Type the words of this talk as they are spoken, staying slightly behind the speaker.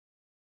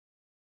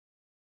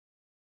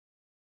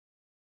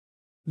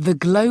The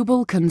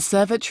global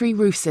conservatory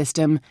roof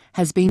system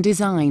has been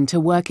designed to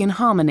work in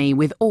harmony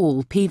with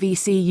all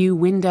PVCU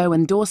window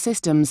and door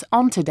systems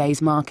on today's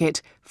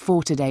market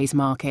for today's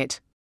market.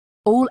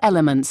 All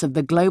elements of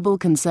the global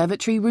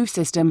conservatory roof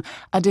system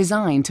are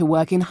designed to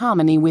work in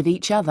harmony with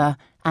each other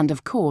and,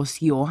 of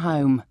course, your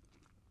home.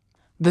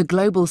 The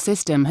global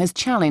system has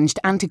challenged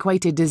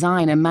antiquated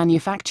design and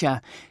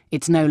manufacture.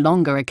 It's no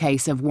longer a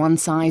case of one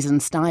size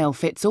and style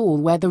fits all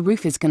where the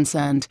roof is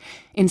concerned.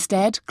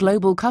 Instead,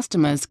 global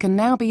customers can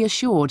now be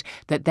assured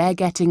that they're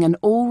getting an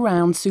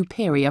all-round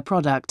superior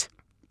product.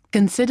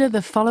 Consider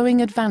the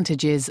following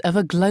advantages of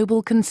a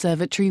global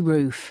conservatory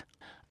roof.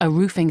 A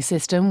roofing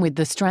system with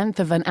the strength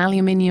of an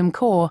aluminium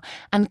core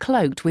and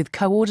cloaked with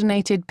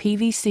coordinated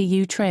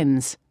PVCU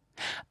trims.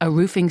 A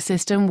roofing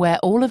system where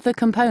all of the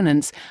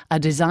components are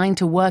designed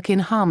to work in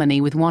harmony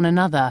with one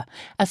another,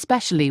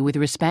 especially with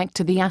respect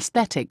to the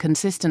aesthetic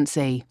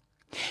consistency.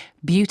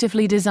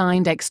 Beautifully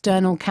designed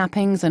external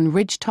cappings and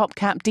ridge top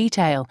cap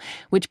detail,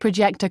 which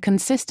project a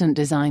consistent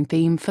design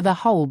theme for the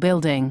whole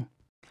building.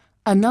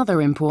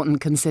 Another important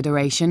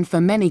consideration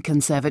for many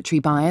conservatory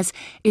buyers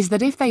is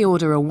that if they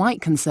order a white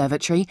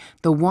conservatory,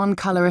 the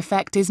one-colour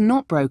effect is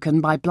not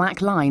broken by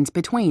black lines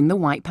between the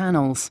white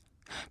panels.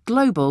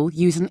 Global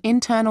use an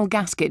internal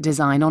gasket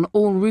design on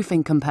all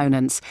roofing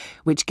components,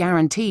 which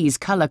guarantees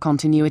colour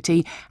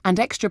continuity and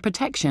extra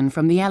protection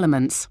from the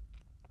elements.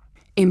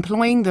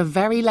 Employing the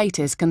very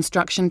latest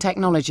construction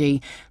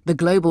technology, the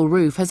Global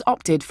roof has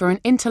opted for an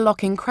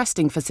interlocking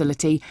cresting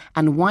facility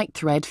and white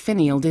thread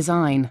finial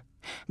design.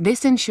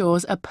 This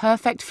ensures a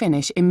perfect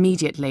finish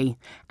immediately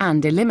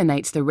and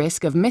eliminates the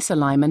risk of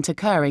misalignment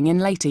occurring in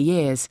later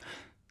years.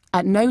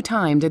 At no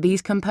time do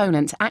these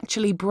components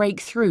actually break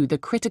through the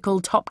critical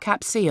top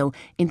cap seal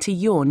into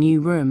your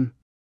new room.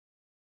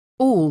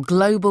 All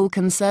global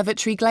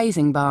conservatory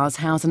glazing bars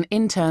house an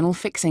internal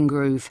fixing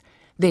groove.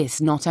 This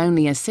not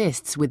only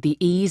assists with the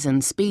ease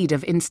and speed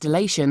of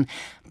installation,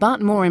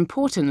 but more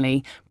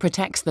importantly,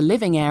 protects the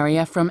living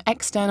area from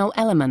external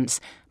elements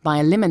by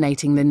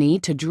eliminating the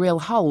need to drill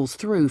holes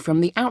through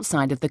from the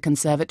outside of the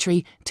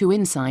conservatory to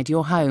inside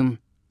your home.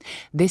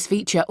 This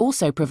feature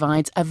also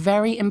provides a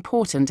very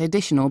important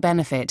additional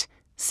benefit: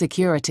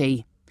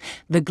 security.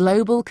 The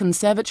global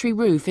conservatory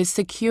roof is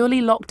securely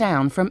locked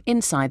down from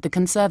inside the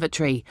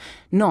conservatory,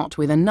 not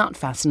with a nut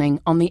fastening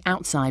on the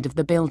outside of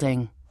the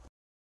building.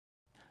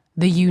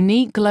 The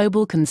unique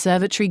global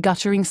conservatory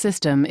guttering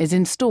system is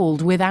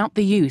installed without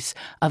the use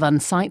of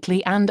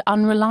unsightly and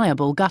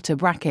unreliable gutter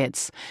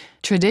brackets.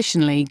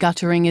 Traditionally,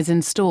 guttering is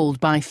installed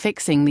by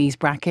fixing these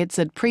brackets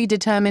at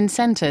predetermined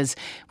centres,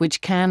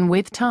 which can,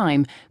 with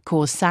time,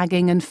 cause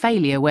sagging and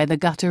failure where the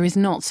gutter is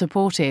not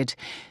supported.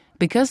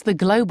 Because the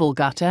global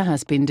gutter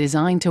has been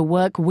designed to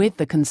work with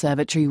the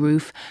conservatory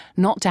roof,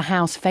 not to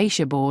house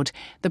fascia board,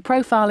 the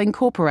profile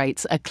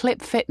incorporates a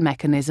clip-fit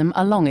mechanism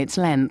along its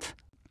length.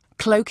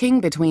 Cloaking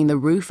between the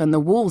roof and the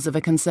walls of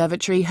a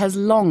conservatory has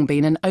long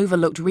been an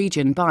overlooked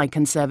region by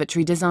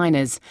conservatory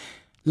designers.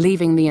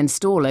 Leaving the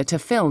installer to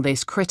fill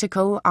this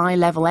critical,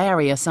 eye-level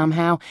area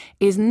somehow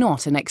is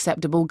not an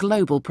acceptable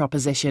global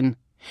proposition.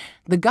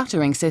 The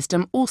guttering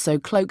system also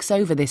cloaks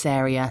over this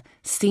area,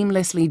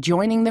 seamlessly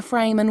joining the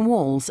frame and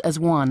walls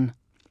as one.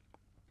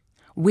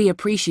 We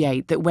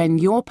appreciate that when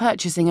you're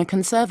purchasing a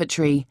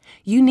conservatory,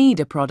 you need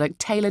a product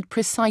tailored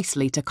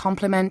precisely to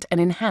complement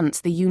and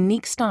enhance the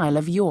unique style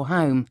of your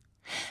home.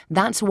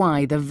 That's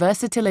why the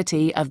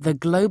versatility of the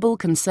global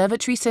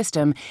conservatory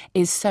system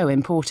is so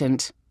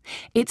important.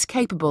 It's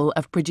capable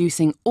of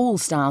producing all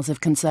styles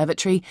of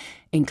conservatory,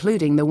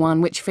 including the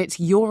one which fits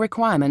your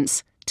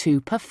requirements,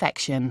 to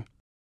perfection.